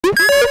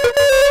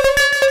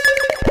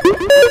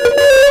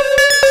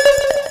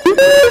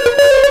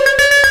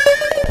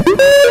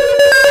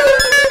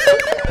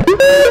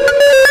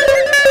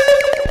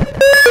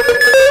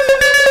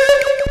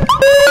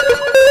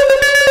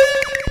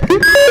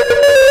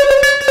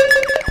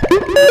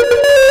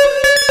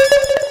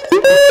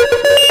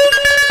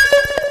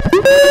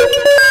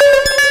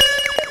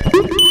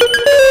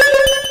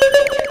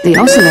The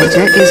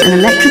oscillator is an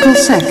electrical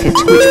circuit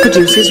which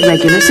produces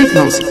regular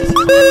signals.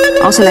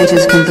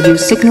 Oscillators can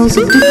produce signals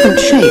of different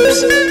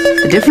shapes.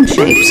 The different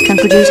shapes can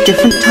produce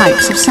different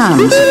types of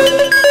sounds.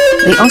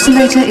 The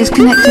oscillator is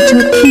connected to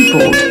a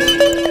keyboard.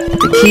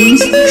 The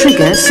keys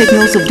trigger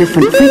signals of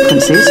different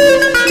frequencies,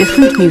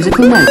 different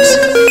musical notes.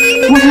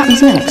 What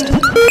happens next?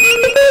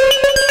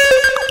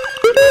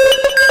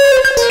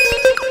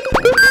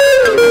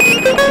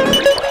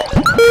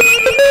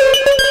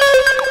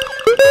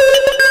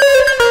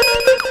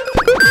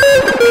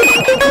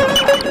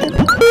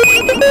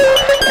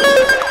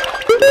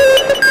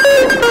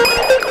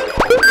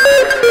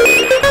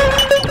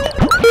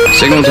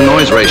 Signal to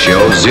noise ratio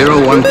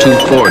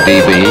 0124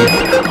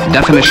 dB.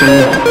 Definition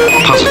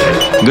positive.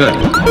 Good.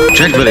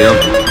 Check video.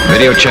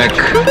 Video check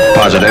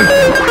positive.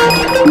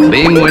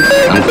 Beam width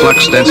and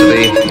flux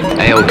density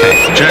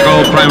A-OK. Check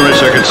all primary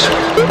circuits.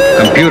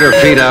 Computer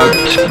feed out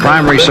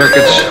primary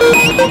circuits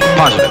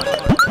positive.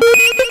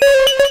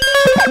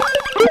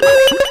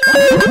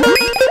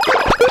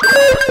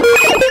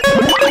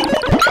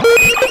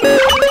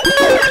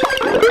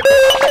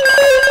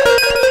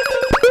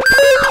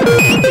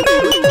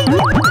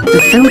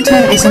 The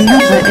filter is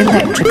another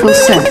electrical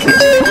circuit.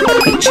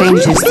 It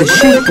changes the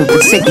shape of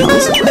the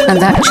signals,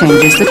 and that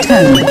changes the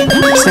tone.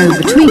 So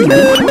between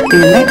them, the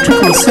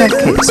electrical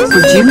circuits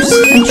produce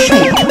and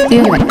shape the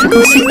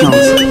electrical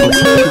signals.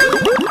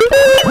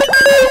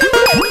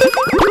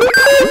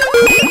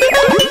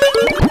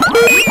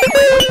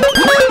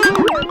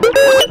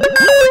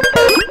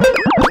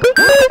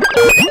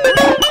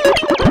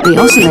 The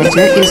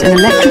oscillator is an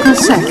electrical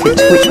circuit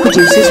which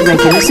produces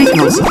regular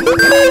signals.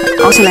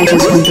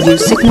 Oscillators can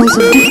produce signals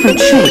of different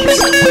shapes.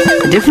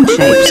 The different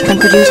shapes can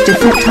produce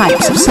different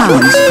types of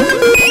sounds.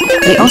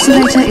 The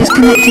oscillator is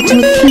connected to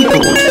a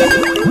keyboard.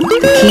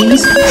 The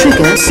keys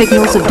trigger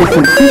signals of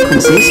different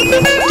frequencies,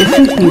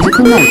 different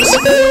musical notes.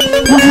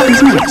 What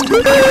happens next?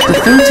 The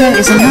filter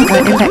is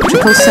another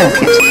electrical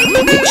circuit.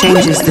 It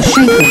changes the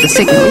shape of the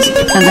signals,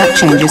 and that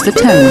changes the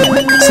tone.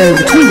 So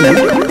between them,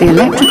 the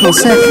electrical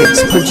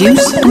circuits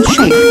produce and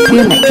shape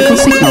the electrical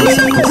signals.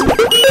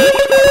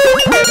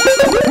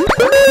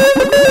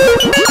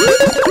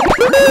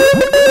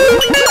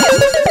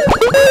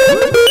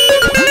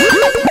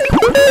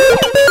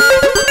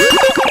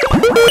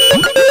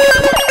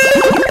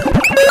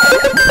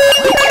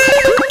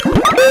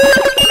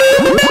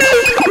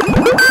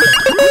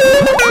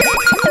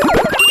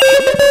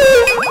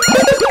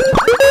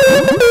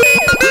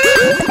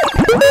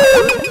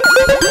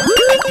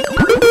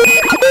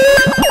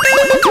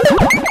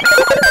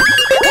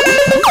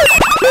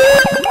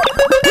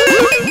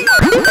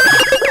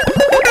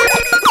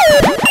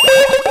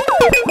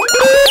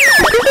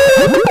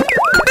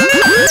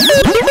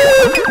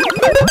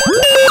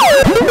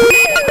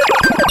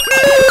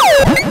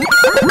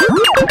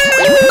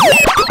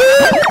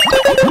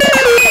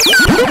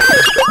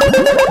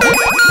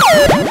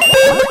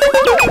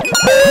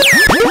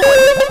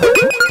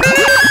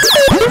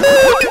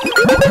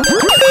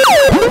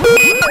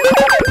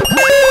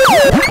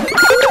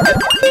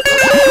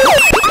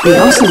 The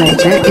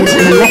oscillator is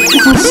an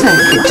electrical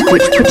circuit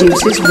which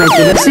produces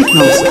regular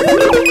signals.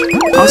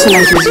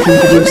 Oscillators can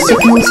produce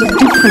signals of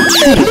different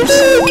shapes.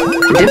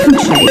 The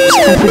different shapes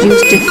can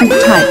produce different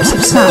types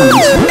of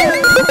sounds.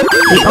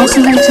 The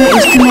oscillator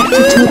is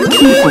connected to a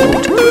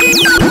keyboard.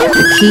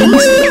 The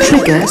keys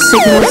trigger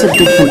signals of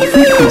different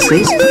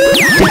frequencies,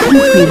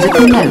 different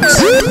musical notes.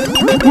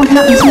 What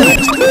happens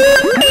next?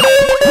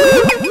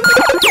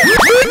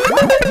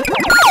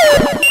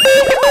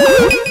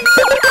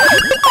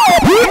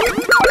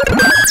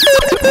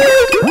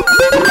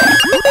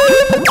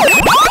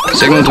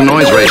 Signal to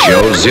noise ratio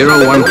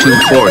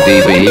 0124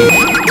 dB.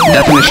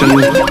 Definition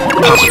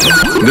positive.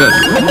 Good.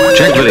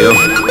 Check video.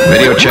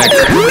 Video check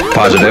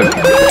positive.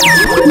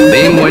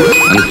 Beam width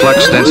and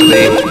flux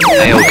density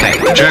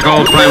A-OK. Check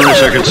all primary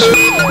circuits.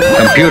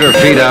 Computer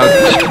feed out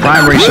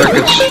primary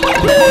circuits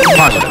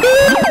positive.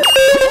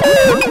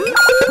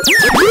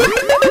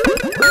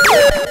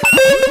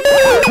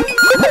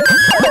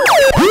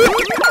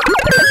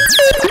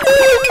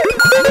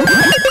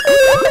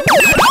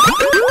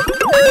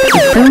 The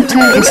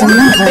filter is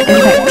another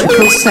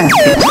electrical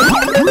circuit.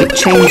 It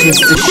changes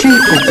the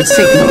shape of the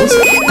signals,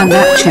 and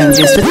that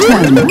changes the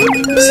tone.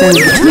 So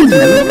between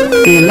them,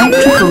 the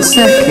electrical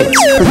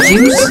circuits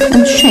produce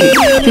and shape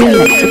the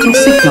electrical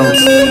signals.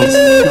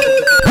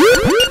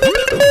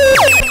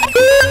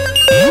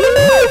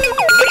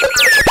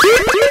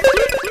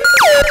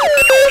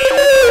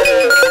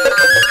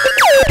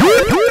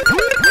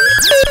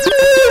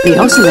 The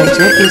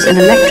oscillator is an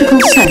electrical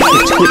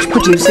circuit which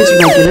produces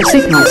regular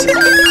signals.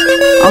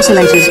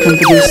 Oscillators can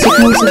produce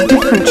signals of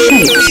different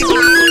shapes.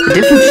 The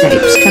different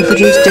shapes can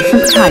produce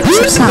different types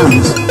of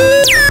sounds.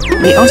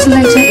 The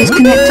oscillator is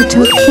connected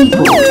to a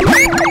keyboard.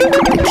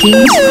 The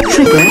keys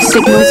trigger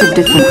signals of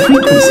different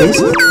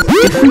frequencies,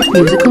 different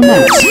musical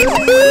notes.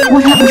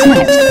 What happens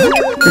next?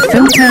 The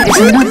filter is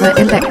another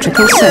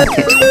electrical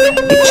circuit.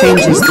 It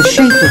changes the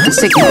shape of the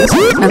signals,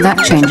 and that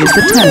changes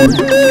the tone.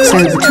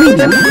 So between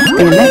them,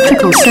 the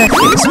electrical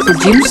circuits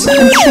produce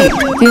and shape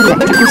the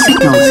electrical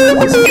signals.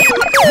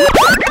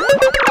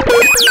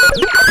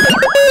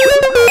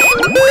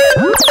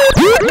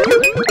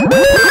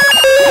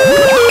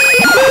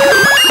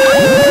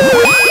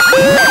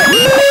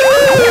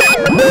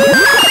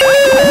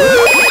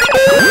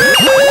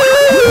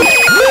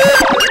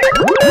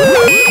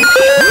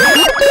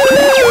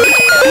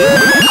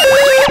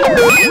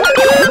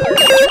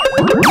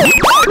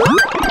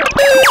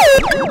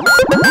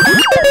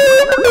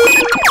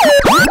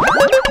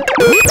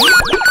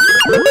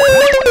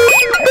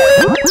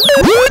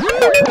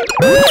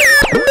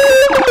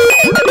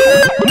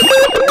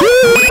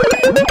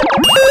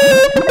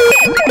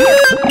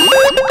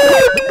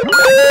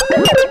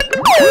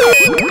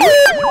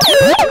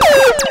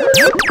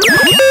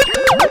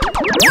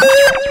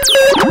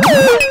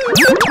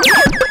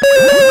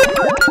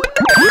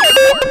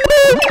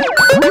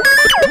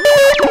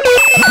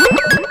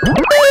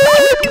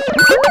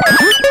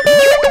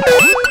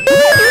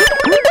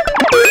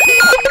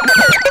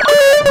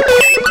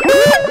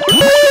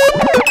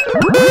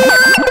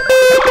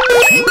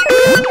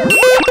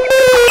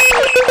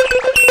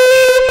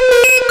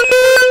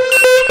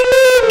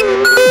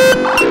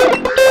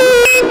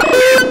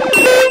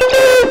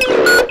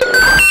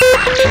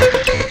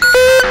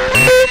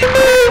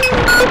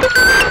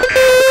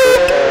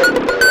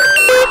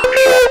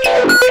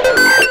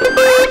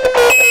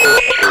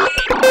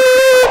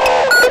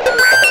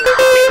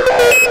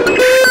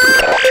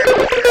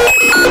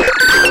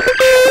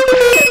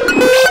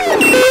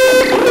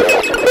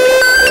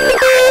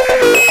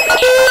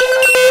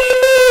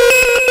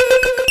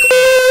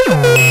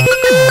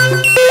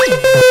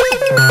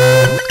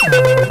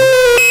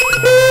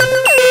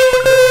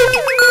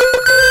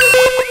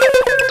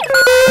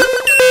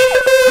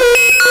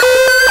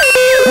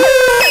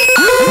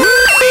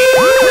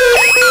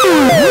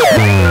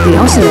 The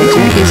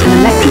oscillator is an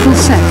electrical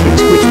circuit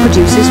which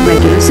produces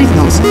regular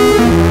signals.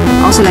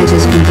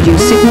 Oscillators can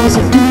produce signals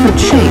of different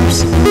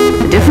shapes.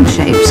 The different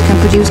shapes can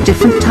produce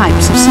different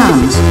types of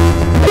sounds.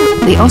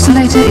 The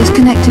oscillator is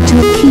connected to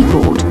a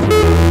keyboard.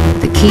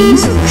 The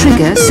keys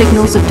trigger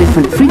signals of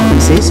different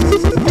frequencies,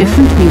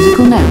 different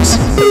musical notes.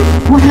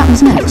 What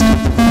happens next?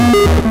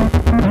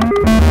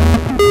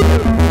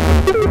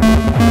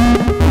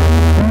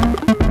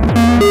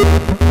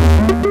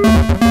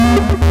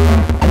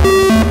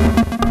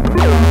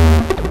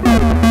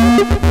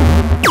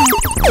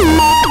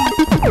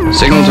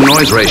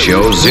 Signal-to-noise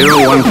ratio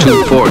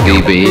 0124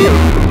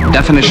 dB.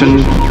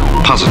 Definition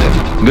positive.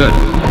 Good.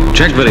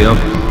 Check video.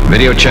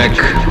 Video check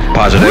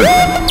positive.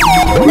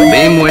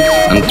 Beam width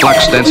and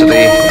flux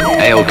density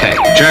A-OK.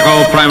 Check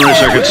all primary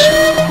circuits.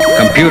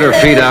 Computer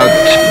feed out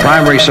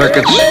primary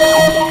circuits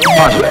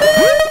positive.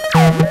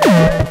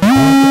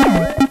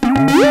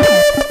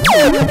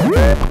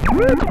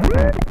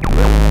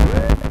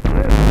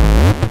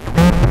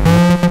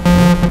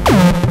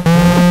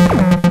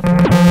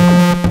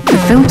 The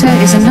filter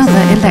is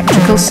another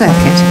electrical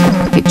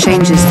circuit. It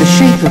changes the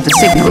shape of the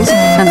signals,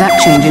 and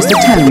that changes the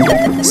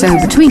tone. So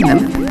between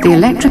them, the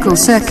electrical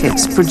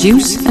circuits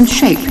produce and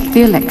shape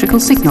the electrical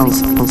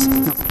signals.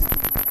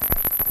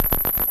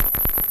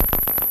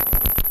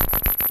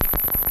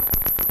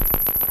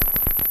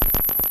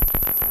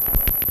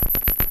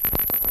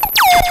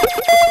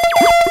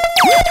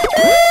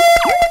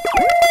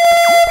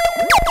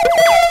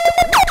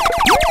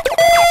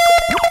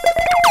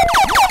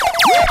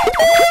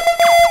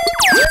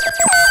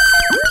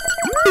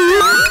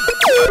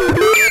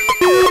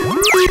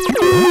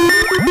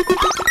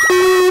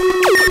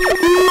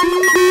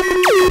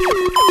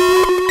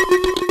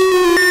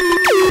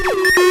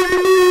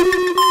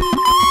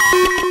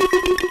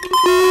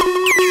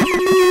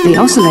 The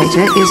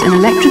oscillator is an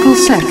electrical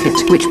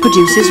circuit which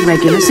produces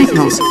regular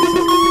signals.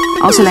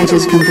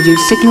 Oscillators can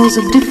produce signals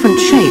of different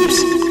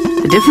shapes.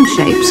 The different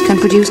shapes can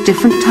produce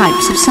different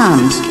types of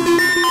sounds.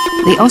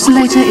 The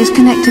oscillator is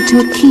connected to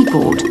a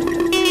keyboard.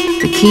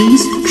 The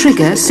keys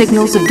trigger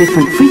signals of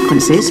different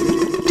frequencies,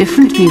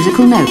 different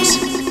musical notes.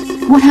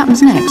 What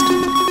happens next?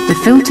 The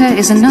filter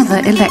is another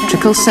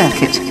electrical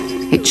circuit.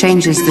 It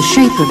changes the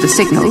shape of the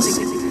signals,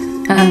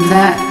 and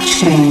that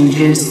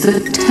changes the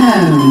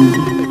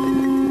tone.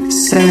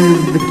 So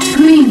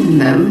between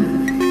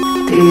them,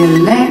 the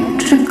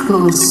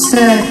electrical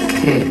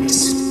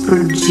circuits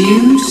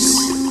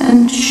produce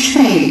and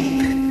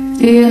shape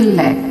the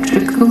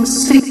electrical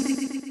signals.